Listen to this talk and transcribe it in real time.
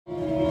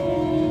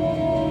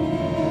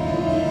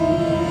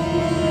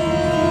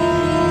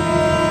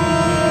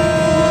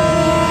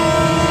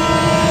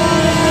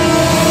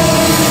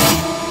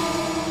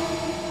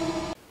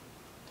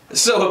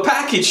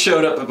package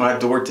showed up at my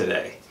door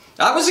today.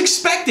 I was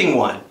expecting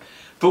one,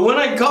 but when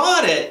I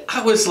got it,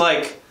 I was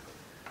like,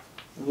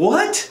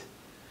 what?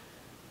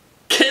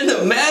 Can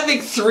the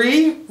Mavic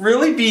 3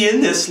 really be in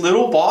this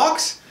little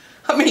box?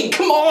 I mean,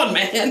 come on,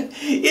 man.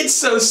 It's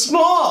so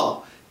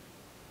small.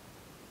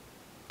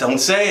 Don't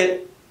say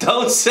it.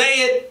 Don't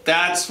say it.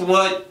 That's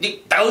what...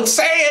 Don't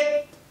say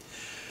it.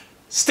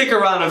 Stick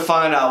around and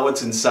find out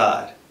what's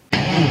inside.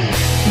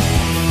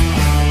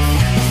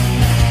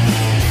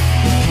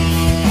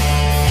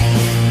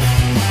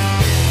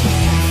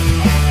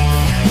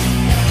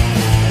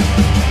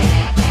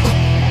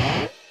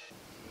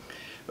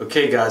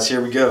 Okay guys,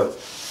 here we go.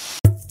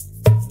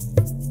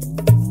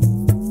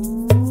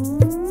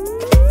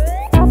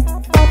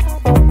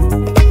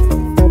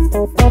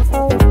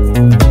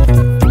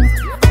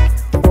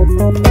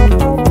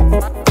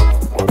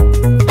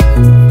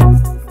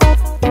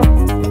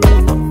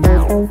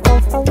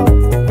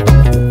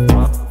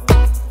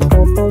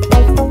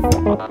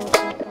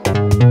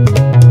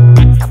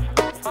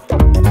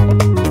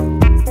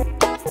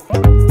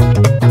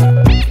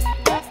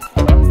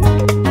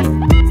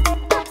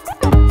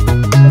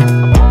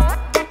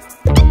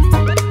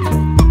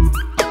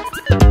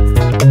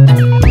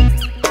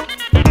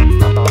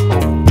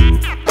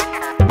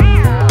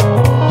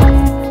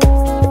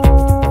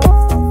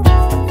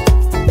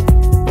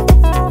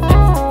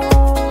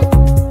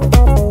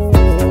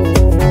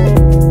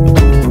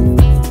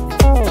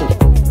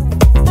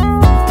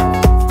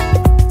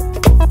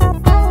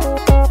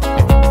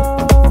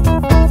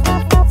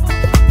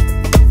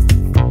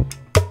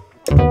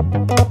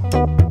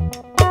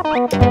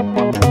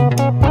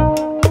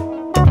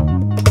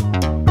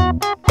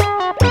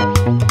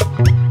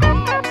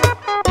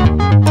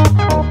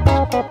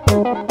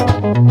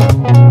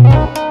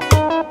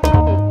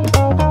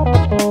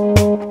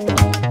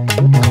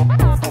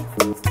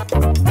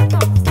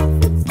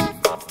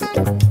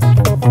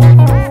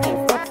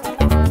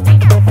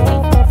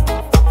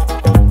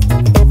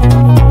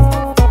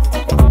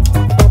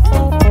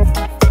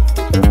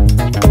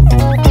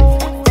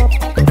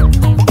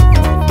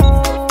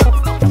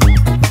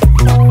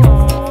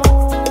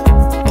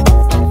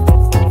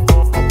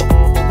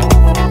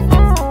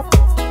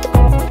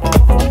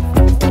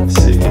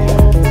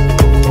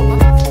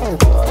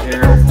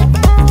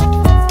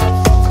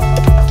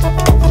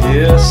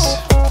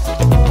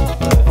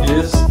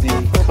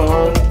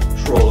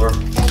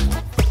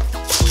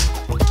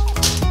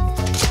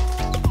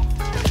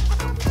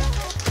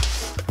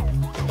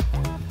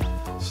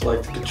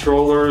 Like the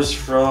controllers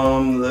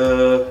from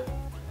the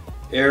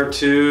Air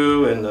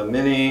 2 and the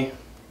Mini,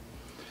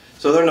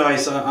 so they're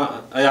nice.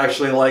 I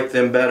actually like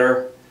them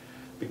better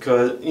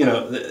because, you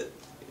know,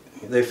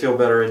 they feel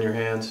better in your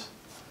hands.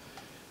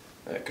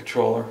 That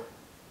controller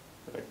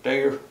right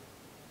there,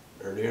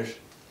 there it is.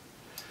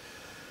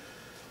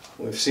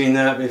 We've seen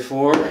that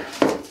before.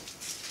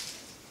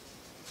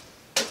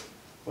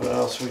 What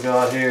else we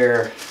got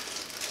here?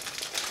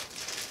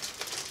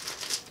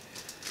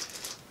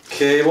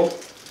 Cable.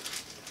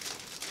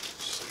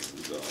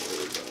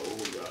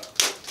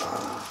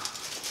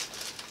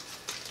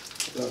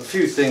 Got a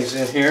few things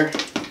in here.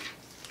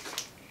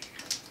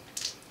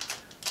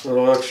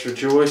 Little extra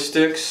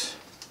joysticks.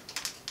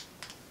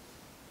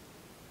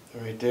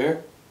 Right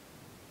there.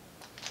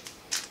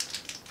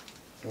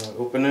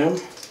 Open them.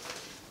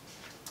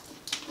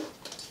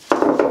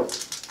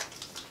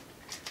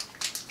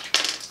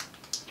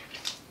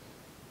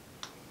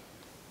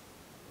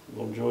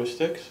 Little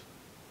joysticks.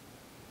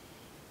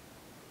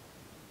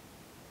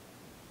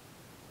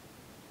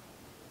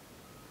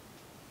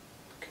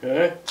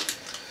 Okay.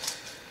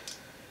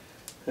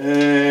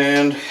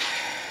 And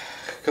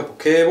a couple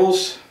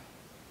cables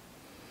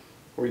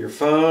for your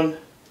phone,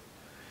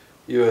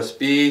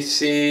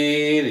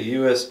 USB-C to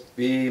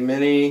USB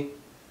Mini,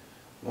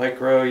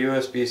 micro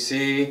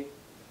USB-C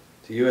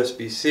to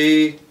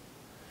USB-C,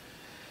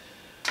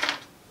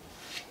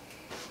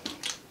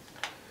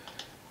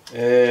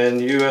 and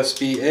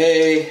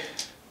USB-A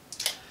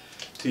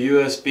to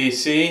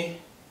USB-C,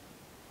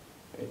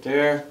 right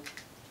there,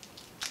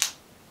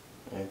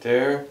 right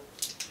there.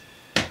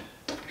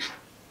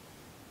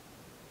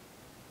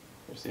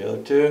 There's the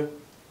other two.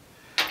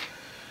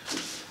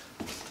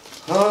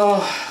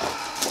 Let's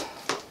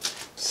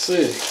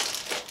see.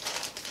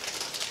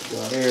 We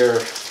got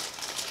here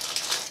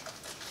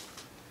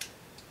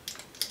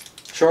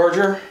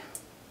charger.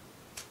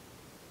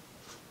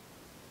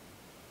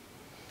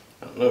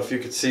 I don't know if you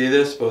could see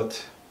this,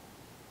 but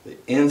the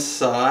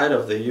inside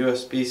of the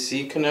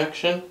USB-C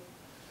connection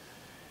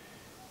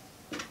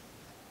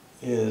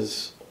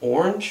is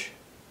orange.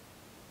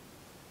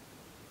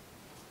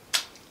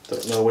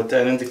 Don't know what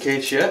that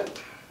indicates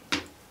yet,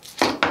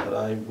 but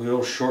I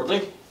will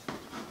shortly.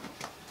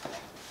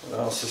 What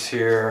else is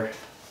here?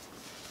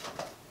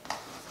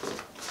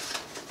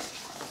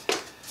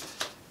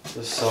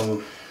 Just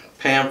some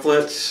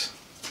pamphlets.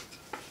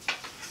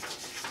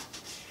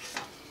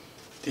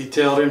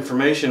 Detailed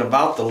information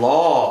about the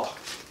law.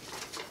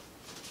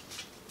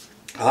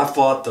 I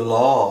fought the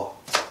law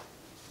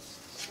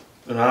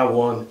and I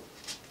won.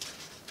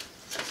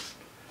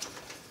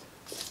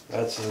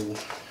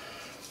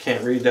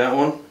 Can't read that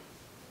one.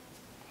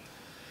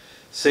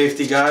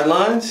 Safety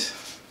guidelines.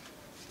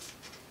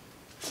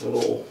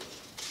 Little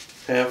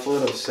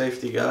pamphlet of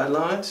safety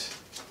guidelines.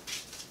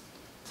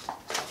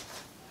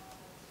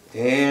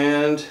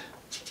 And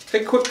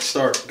a quick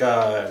start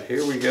guide.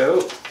 Here we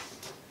go.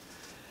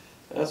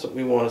 That's what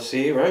we want to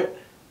see, right?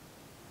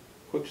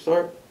 Quick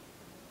start.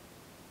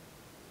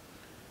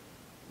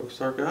 Quick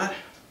start guide.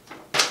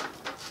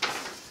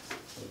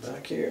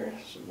 Back here,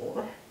 some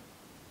more.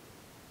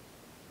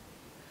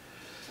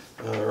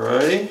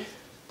 Alrighty.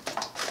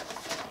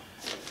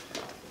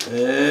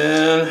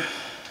 And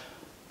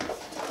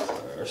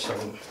there's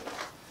a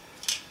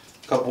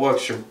couple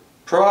extra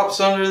props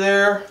under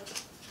there.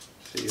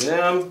 See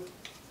them?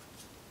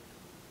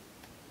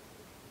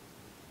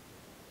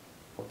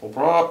 Couple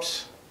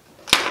props.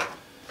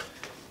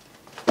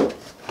 I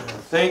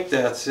think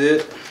that's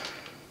it.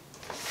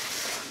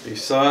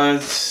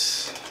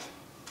 Besides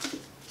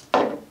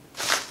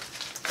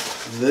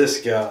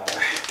this guy.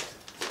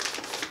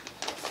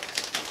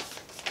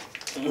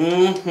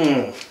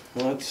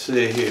 Let's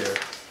see here.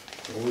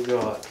 What we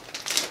got?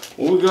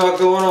 What we got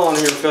going on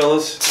here,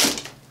 fellas?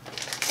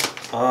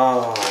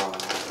 Ah,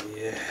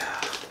 yeah.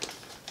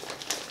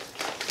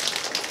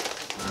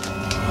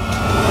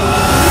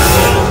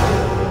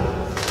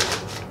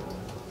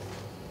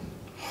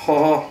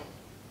 Oh,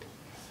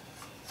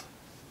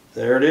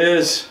 there it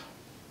is.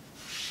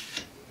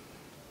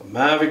 The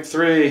Mavic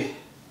 3.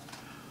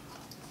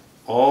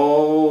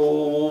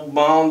 All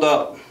bound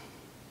up.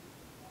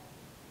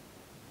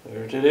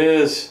 There it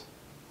is.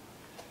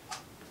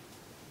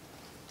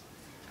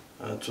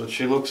 That's what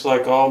she looks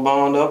like, all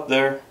bound up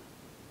there.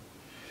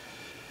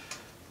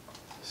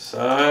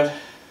 Side.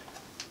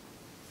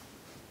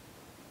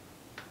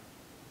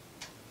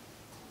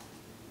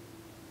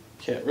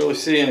 Can't really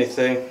see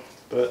anything,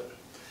 but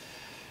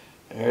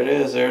there it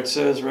is. There it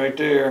says right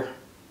there.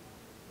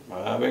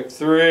 Mavic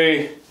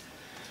 3.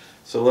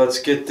 So let's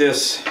get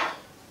this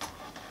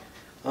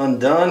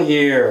undone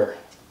here,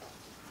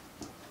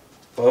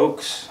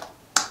 folks.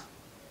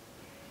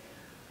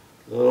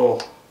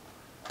 Little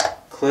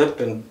clip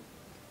and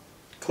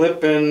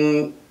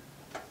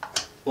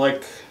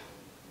like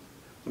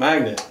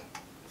magnet.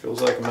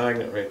 Feels like a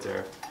magnet right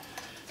there.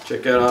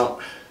 Check it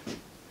out.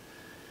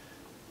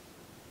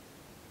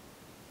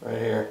 Right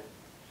here.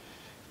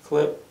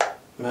 Clip,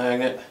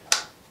 magnet.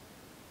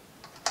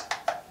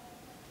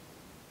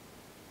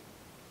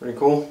 Pretty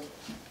cool.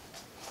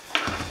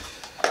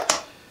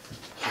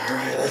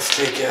 Alright, let's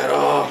take that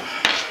off.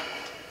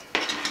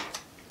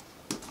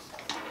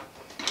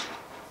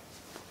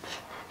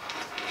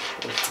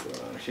 Let's go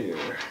on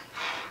here.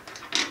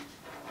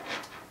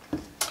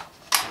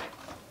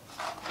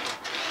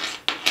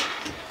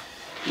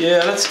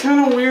 Yeah, that's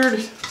kind of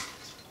weird.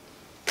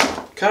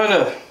 Kind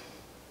of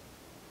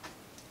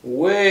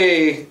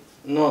way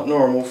not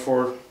normal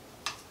for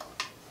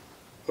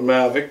a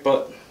Mavic,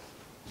 but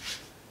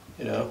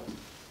you know,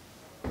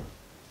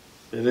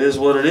 it is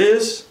what it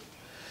is.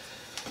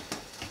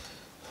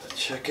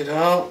 Check it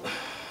out.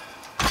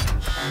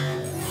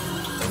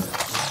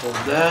 Hold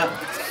that.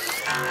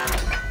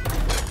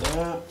 Hold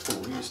that.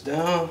 Pull these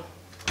down.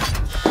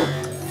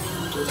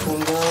 This one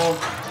down.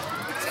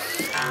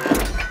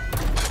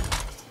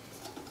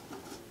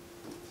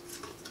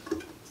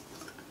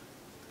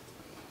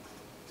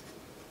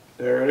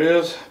 There it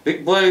is.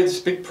 Big blades,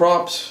 big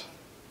props.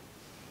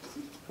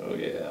 Oh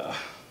yeah.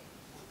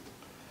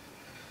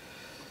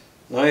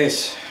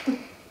 Nice.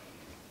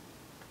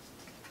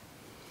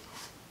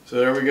 So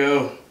there we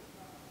go.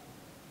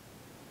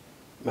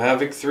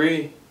 Mavic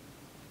 3.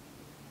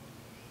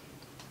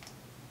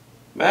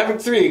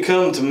 Mavic 3,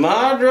 come to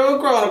My Drone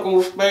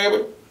Chronicles,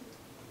 baby.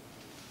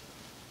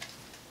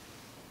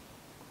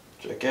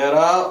 Check it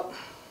out.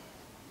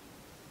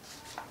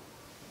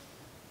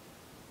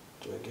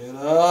 Check it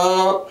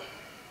out.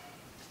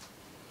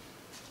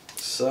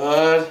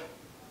 Side.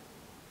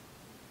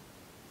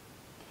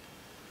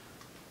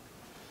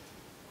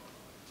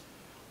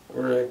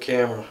 Where's that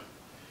camera?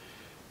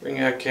 Bring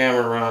that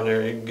camera around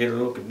there, you can get a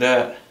look at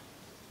that.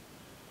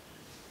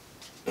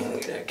 Look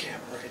at that camera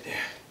right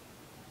there.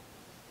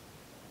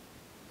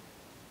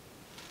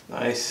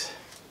 Nice.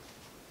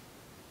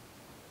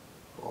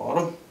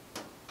 Bottom.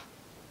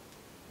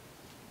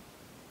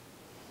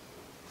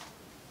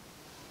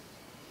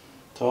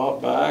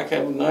 Top, back,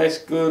 have a nice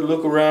good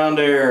look around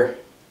there.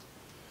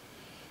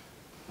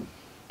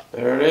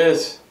 There it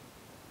is.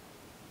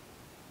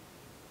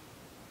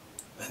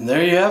 And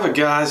there you have it,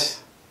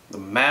 guys. The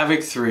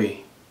Mavic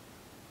 3.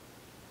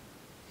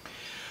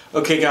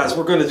 Okay guys,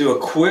 we're going to do a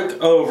quick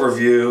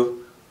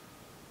overview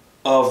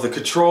of the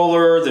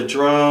controller, the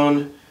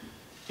drone,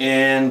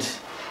 and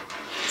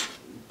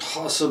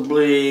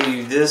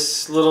possibly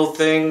this little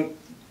thing,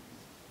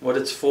 what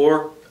it's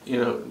for.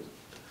 You know,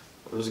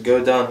 does it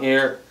go down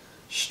here?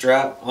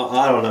 Strap?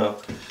 I don't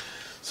know.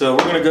 So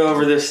we're going to go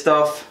over this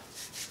stuff.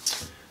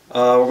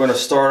 We're going to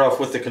start off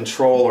with the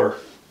controller.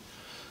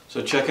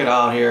 So check it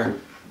out here.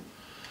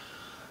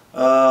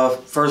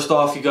 First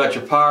off, you got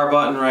your power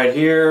button right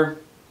here.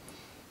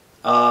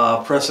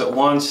 Press it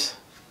once,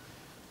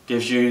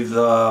 gives you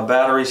the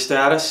battery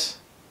status,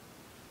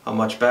 how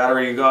much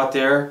battery you got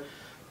there.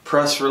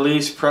 Press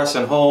release, press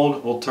and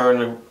hold will turn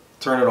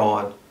it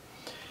on.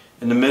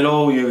 In the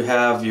middle you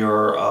have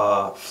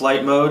your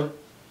flight mode.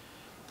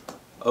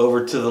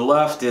 Over to the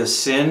left is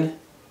Cine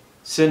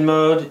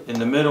mode. In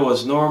the middle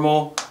is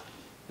normal,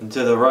 and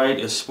to the right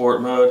is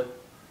sport mode.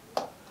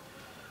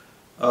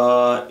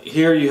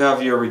 Here you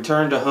have your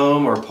return to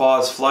home or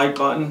pause flight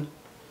button.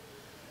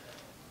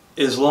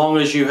 As long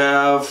as you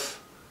have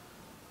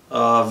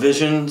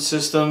vision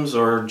systems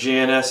or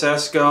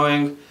GNSS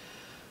going,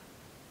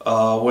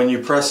 when you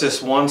press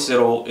this once,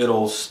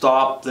 it'll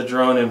stop the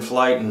drone in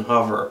flight and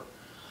hover.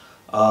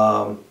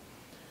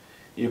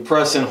 You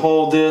press and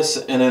hold this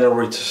and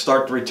it'll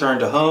start to return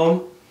to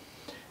home,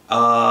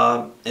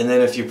 and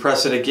then if you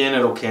press it again,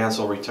 it'll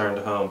cancel return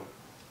to home.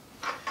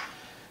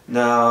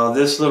 Now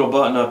this little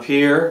button up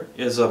here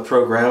is a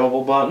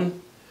programmable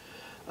button.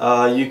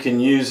 You can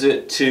use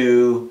it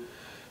to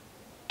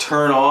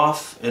turn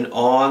off and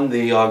on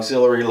the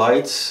auxiliary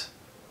lights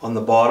on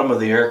the bottom of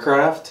the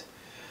aircraft.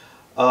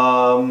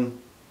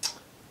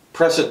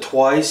 Press it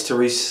twice to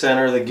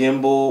recenter the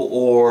gimbal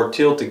or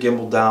tilt the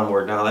gimbal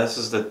downward. Now this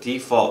is the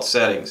default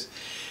settings,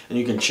 and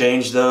you can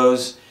change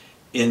those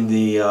in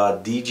the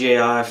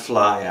DJI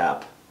Fly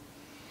app.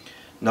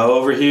 Now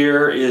over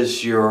here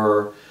is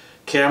your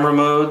camera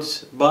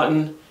modes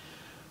button.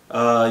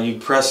 You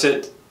press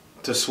it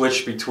to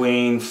switch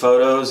between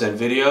photos and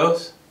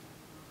videos.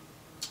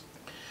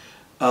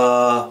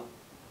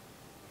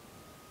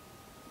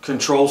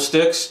 Control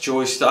sticks,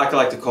 joystick. I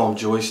like to call them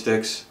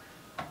joysticks,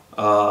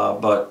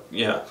 but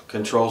yeah,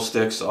 control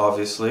sticks,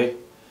 obviously.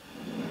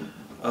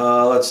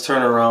 Let's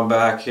turn around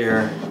back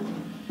here.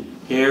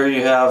 Here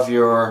you have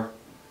your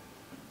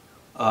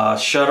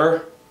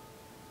shutter,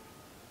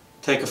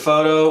 take a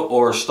photo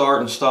or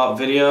start and stop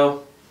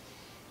video.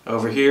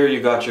 Over here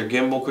you got your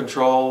gimbal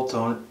control,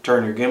 turn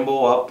your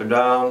gimbal up and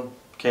down,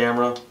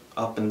 camera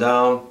up and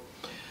down.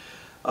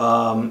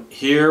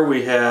 Here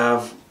we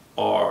have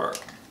our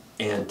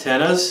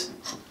antennas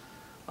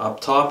up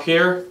top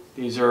here.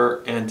 These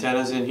are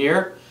antennas in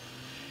here,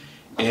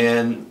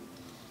 and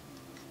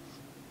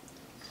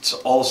it's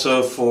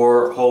also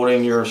for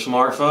holding your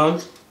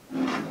smartphone,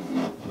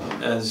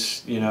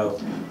 as you know,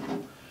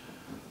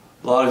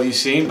 a lot of you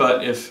seen,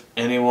 but if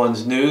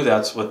anyone's new,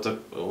 that's what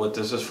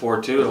this is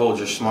for too. It holds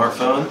your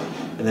smartphone.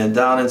 And then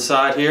down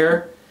inside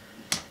here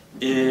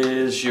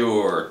is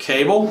your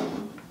cable.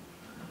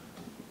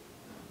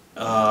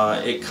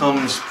 It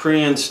comes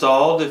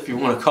pre-installed, if you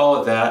want to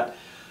call it that,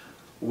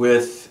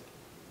 with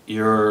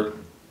your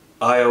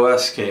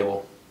iOS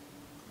cable.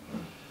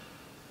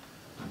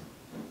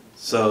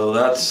 So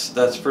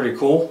that's pretty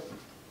cool.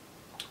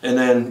 And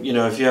then, you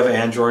know, if you have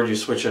Android, you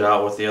switch it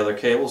out with the other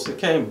cables that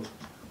came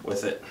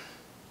with it.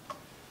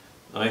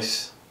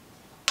 Nice.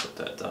 Put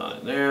that down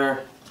in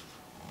there.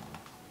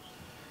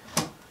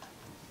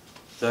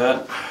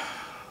 That.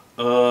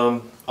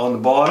 On the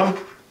bottom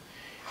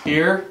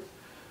here,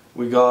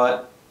 we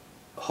got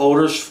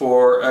holders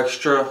for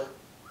extra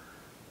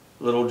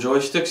little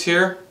joysticks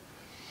here,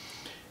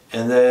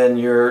 and then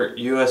your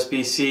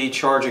USB-C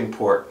charging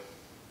port.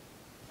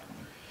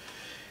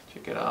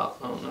 Check it out.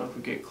 I don't know if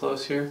we get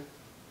close here.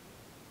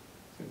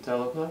 See what that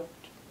look like?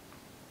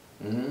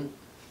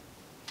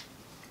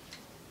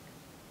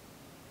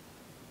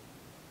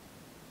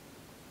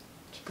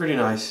 It's pretty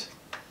nice.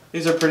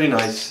 These are pretty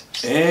nice.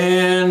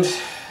 And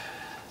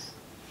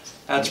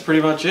that's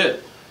pretty much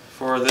it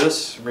for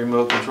this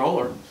remote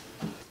controller.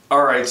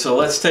 Alright, so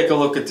let's take a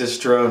look at this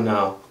drone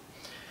now.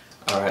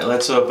 Alright,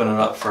 let's open it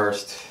up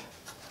first.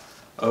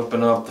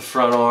 Open up the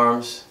front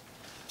arms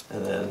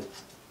and then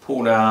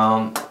pull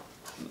down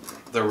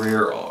the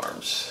rear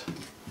arms.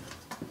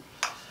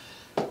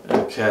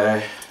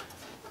 Okay.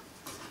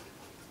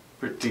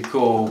 Pretty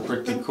cool,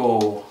 pretty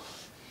cool.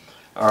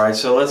 Alright,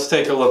 so let's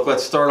take a look.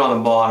 Let's start on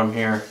the bottom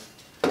here.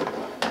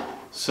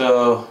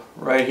 So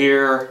right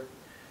here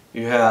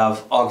you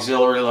have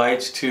auxiliary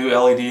lights, 2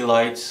 LED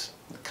lights,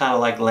 kind of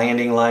like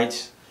landing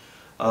lights.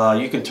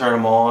 You can turn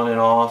them on and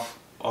off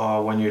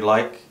when you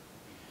like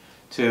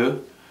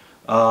to.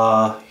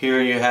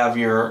 Here you have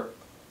your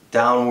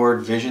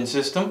downward vision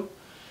system,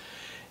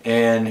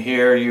 and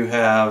here you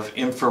have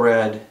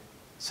infrared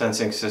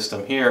sensing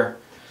system here.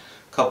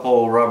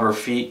 Couple rubber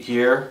feet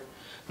here.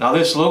 Now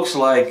this looks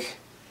like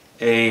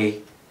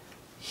a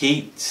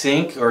heat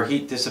sink or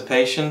heat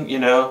dissipation, you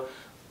know,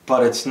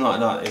 but it's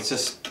not. It's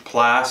just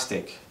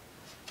plastic.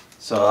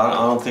 So I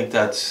don't think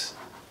that's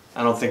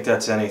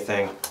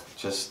anything.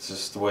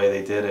 Just the way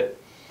they did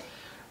it.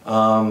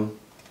 On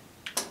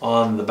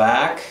the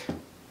back,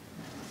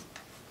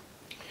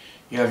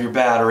 you have your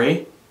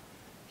battery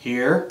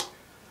here,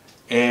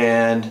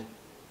 and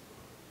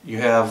you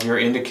have your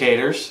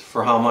indicators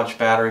for how much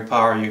battery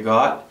power you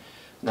got.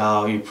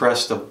 Now you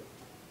press the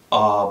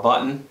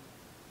button,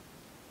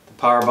 the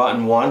power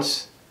button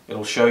once,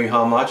 it'll show you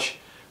how much.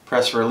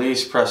 Press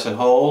release, press and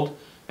hold,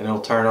 and it'll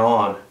turn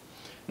on.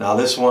 Now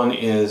this one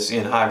is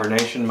in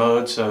hibernation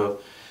mode, so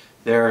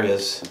there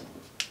is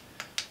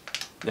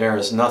There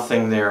is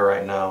nothing there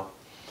right now.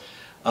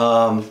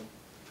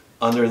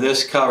 Under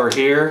this cover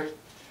here,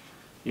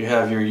 you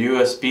have your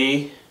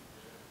USB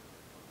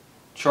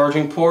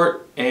charging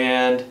port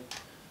and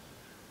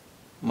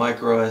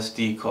micro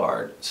SD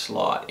card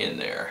slot in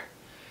there.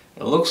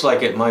 It looks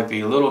like it might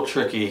be a little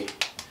tricky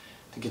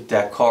to get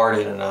that card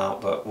in and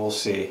out, but we'll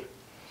see.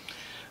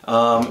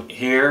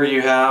 Here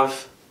you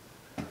have,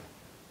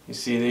 you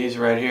see these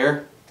right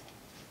here?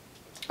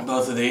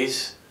 Both of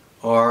these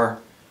are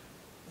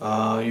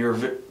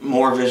your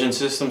more vision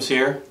systems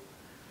here.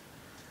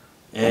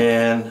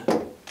 And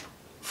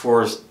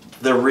for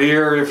the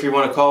rear, if you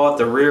want to call it,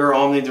 the rear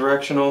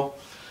omnidirectional.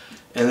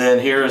 And then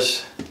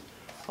here's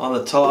on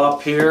the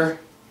top here,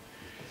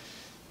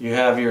 you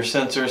have your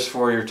sensors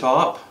for your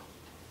top.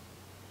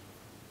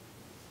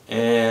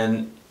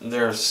 And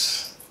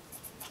this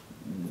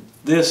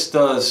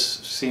does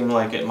seem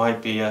like it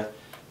might be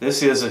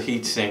this is a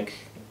heat sink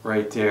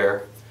right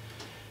there.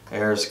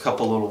 There's a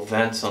couple little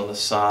vents on the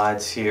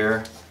sides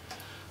here.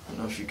 I don't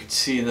know if you could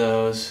see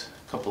those.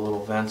 A couple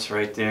little vents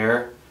right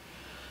there.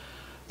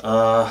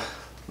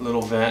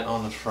 Little vent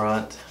on the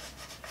front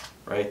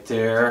right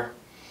there.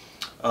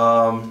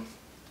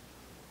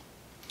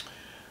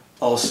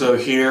 Also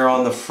here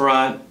on the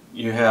front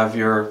you have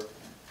your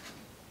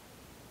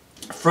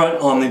front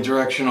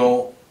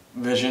omnidirectional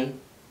vision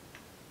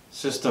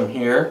system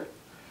here.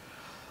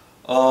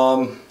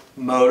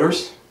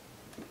 Motors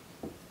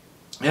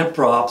and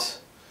props.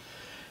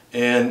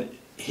 And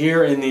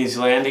here in these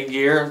landing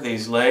gear,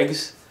 these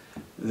legs,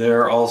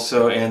 there are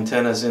also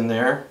antennas in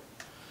there.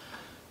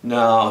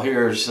 Now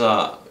here's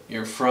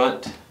your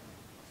front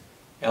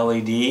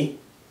LED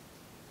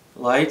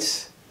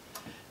lights,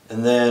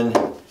 and then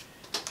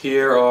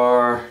here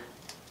are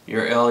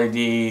your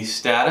LED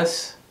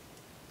status,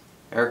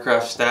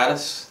 aircraft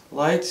status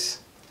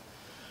lights.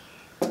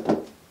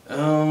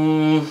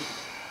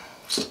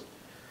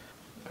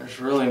 There's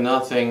really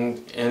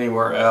nothing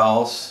anywhere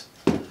else.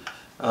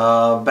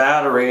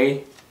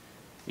 Battery,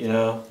 you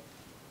know,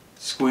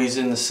 squeeze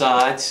in the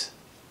sides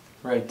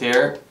right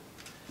there.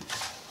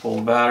 Pull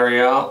the battery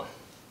out.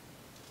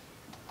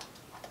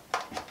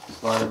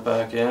 Slide it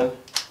back in.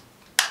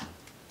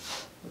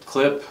 The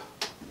clip.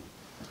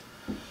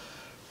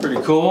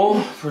 Pretty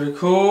cool, pretty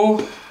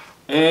cool.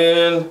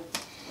 And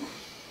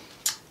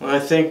I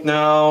think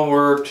now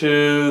we're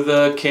to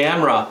the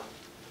camera.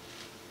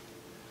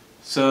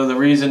 So the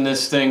reason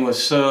this thing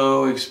was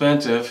so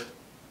expensive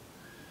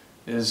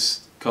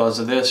is because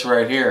of this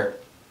right here.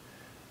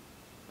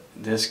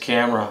 This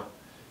camera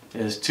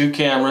is 2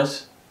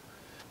 cameras.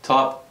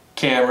 Top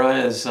camera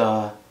is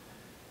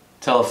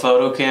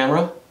telephoto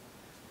camera,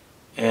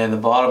 and the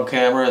bottom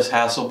camera is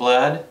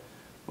Hasselblad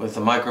with a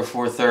micro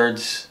four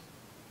thirds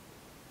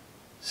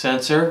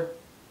sensor,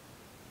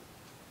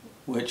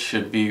 which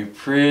should be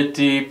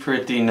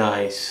pretty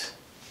nice.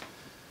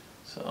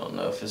 So I don't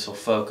know if this will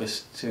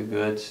focus too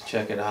good, so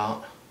check it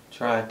out.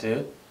 Try it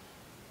to.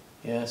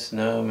 Yes,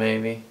 no,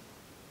 maybe.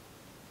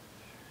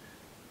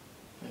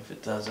 If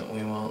it doesn't,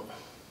 we won't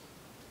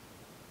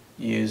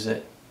use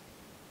it.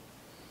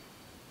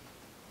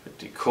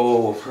 Pretty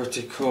cool,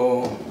 pretty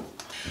cool.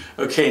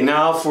 Okay,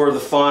 now for the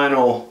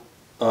final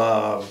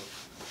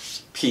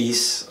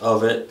piece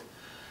of it.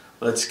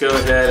 Let's go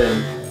ahead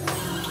and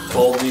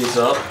fold these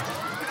up.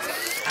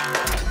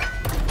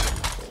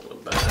 Fold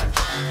it back,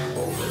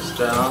 fold this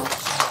down.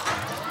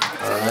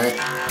 Alright.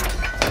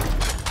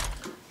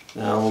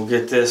 Now we'll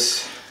get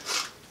this.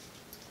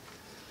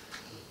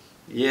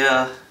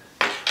 Yeah.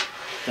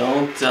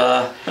 Don't,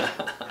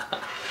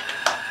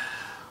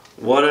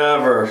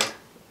 whatever.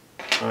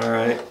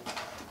 Alright.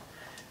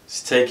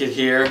 Let's take it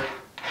here.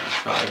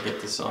 Try to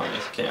get this on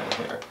this camera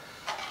here.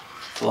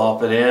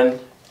 Flop it in.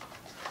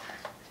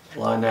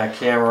 Line that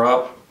camera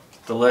up.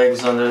 Get the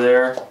legs under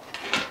there.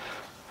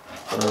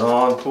 Put it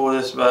on, pull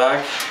this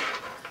back.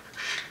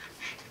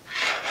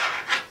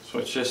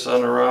 Switch this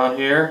on around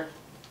here.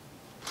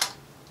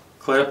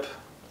 Clip.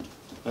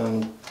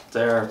 And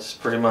there, it's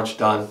pretty much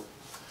done.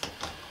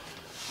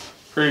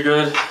 Pretty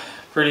good,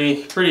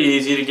 pretty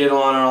easy to get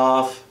on and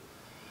off.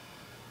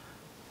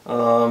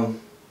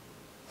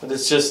 But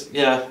it's just,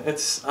 yeah,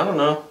 it's, I don't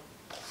know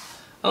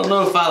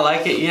if I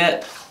like it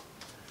yet.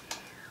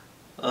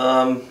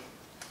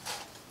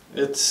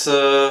 It's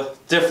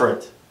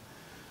different,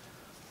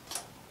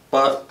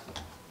 but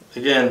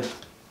again,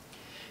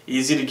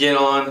 easy to get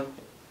on,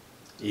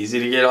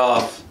 easy to get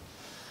off.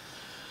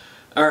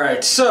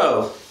 Alright,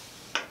 so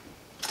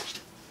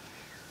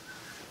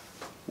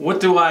what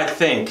do I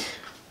think?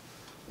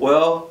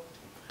 Well,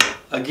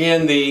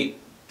 again, the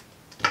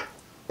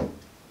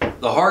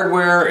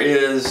hardware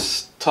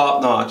is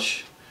top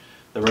notch.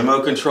 The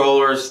remote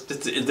controllers,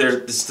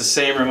 it's the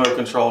same remote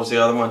control as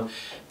the other one.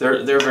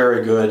 They're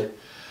very good.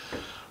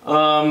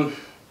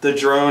 The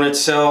drone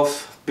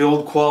itself,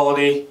 build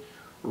quality,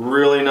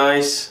 really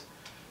nice,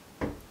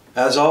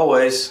 as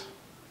always.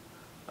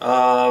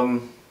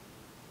 But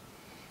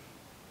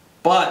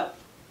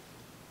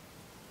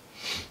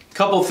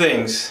couple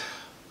things.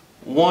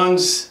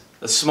 One's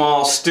a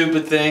small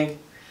stupid thing.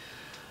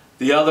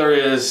 The other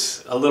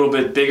is a little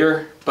bit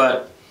bigger,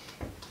 but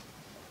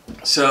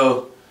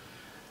so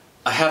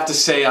I have to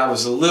say I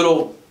was a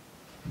little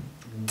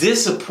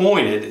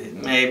disappointed,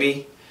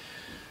 maybe,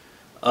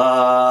 when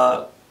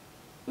I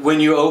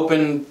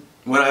opened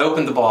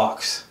the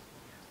box,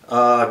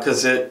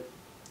 because the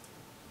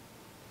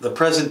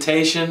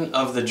presentation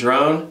of the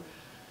drone,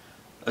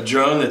 a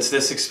drone that's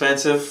this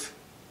expensive,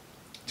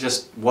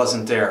 just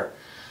wasn't there.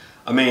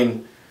 I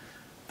mean,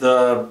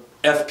 the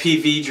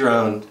FPV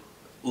drone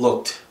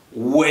looked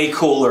way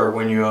cooler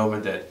when you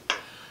opened it.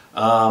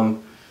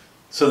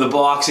 So the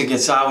box,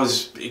 I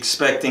was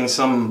expecting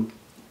some,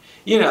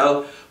 you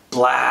know,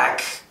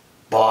 black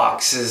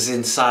boxes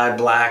inside,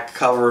 black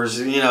covers,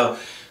 you know,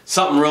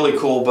 something really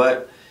cool,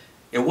 but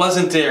it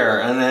wasn't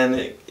there. And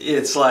then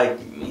it's like,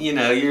 you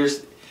know,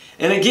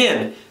 and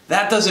again,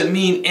 that doesn't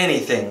mean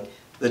anything.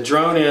 The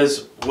drone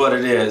is what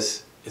it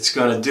is. It's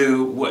going to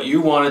do what you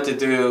want it to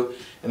do,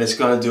 and it's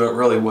going to do it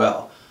really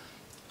well.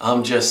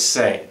 I'm just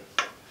saying.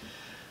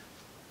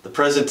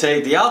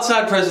 The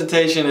outside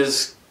presentation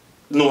is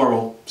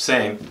normal,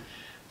 same,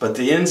 but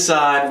the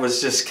inside was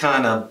just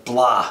kind of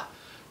blah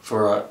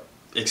for a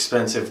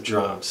expensive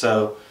drone.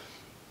 So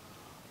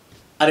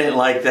I didn't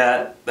like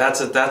that.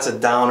 That's a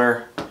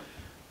downer.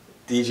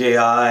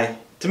 DJI,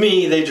 to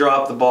me, they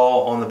dropped the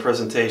ball on the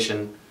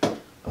presentation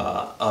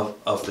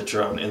of the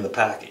drone in the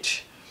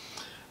package.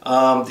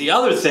 The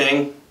other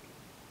thing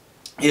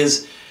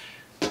is,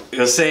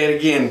 I'll say it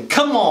again,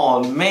 come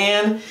on,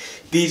 man.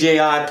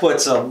 DJI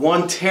puts a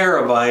 1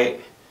 terabyte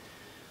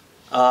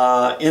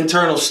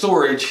internal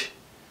storage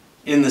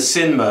in the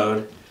Cine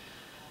mode,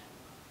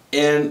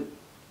 and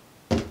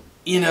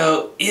you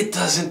know,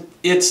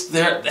 it's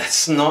there,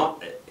 that's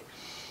not,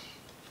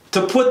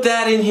 to put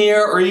that in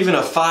here, or even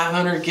a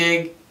 500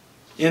 gig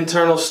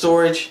internal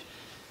storage,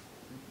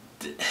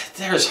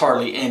 there's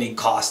hardly any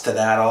cost to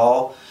that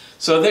all.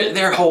 So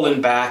they're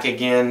holding back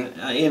again.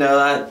 You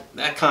know,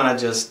 that kind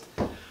of just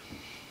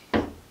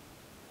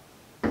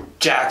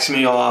jacks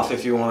me off,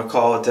 if you want to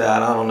call it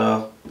that. I don't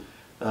know.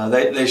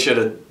 They should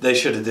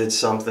have did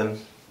something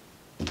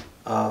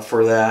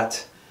for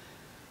that.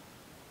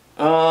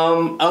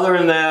 Other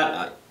than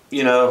that,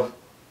 you know,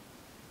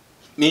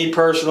 me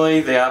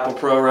personally, the Apple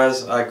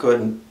ProRes, I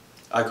couldn't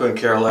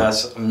care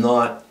less. I'm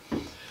not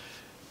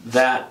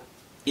that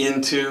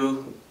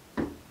into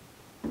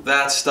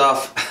that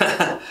stuff.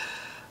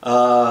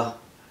 I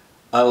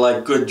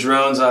like good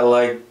drones. I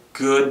like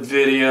good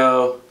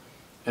video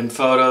and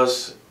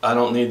photos. I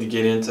don't need to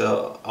get into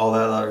all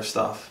that other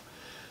stuff.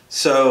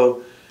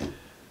 So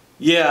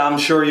yeah, I'm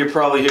sure you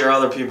probably hear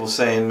other people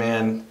saying,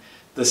 man,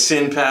 the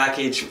Cine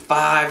package,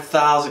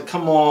 5,000,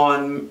 come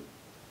on,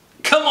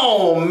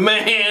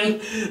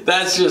 man,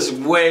 that's just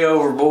way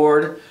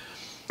overboard.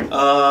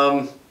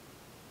 But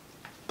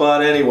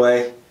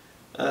anyway,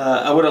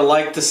 I would have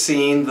liked to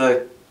seen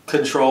the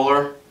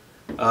controller,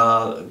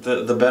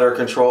 the better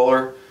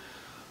controller,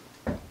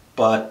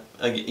 but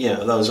you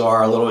know, those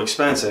are a little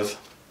expensive.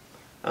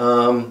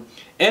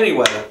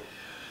 Anyway,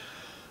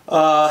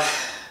 I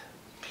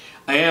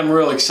am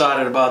real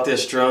excited about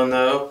this drone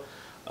though.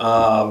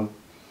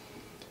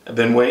 I've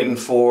been waiting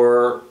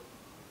for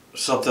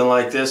something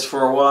like this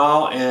for a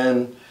while,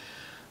 and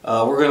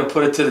we're going to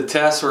put it to the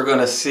test. We're going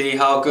to see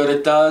how good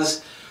it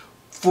does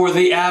for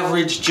the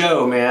average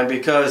Joe, man,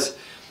 because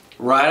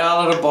right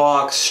out of the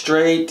box,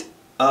 straight,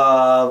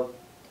 auto,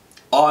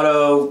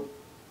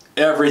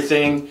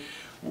 everything,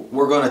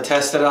 we're going to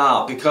test it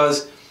out,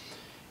 because,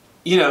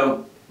 you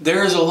know,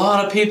 there's a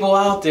lot of people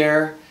out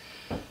there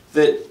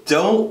that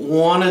don't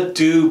want to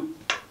do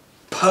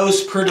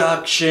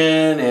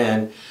post-production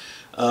and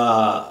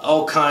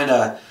all kind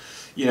of,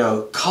 you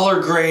know,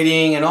 color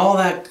grading and all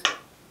that.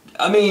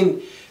 I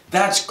mean,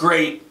 that's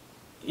great,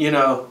 you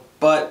know,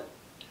 but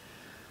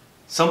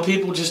some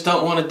people just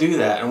don't want to do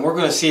that, and we're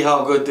going to see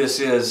how good this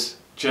is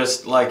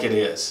just like it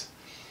is.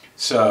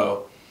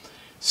 So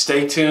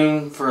stay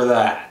tuned for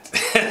that.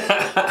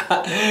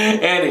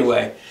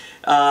 Anyway,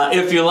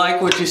 if you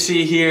like what you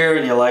see here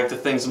and you like the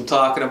things I'm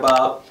talking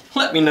about,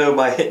 let me know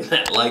by hitting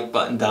that like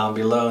button down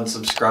below and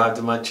subscribe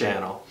to my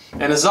channel.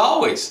 And as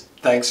always,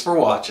 thanks for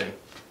watching.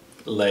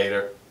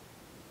 Later.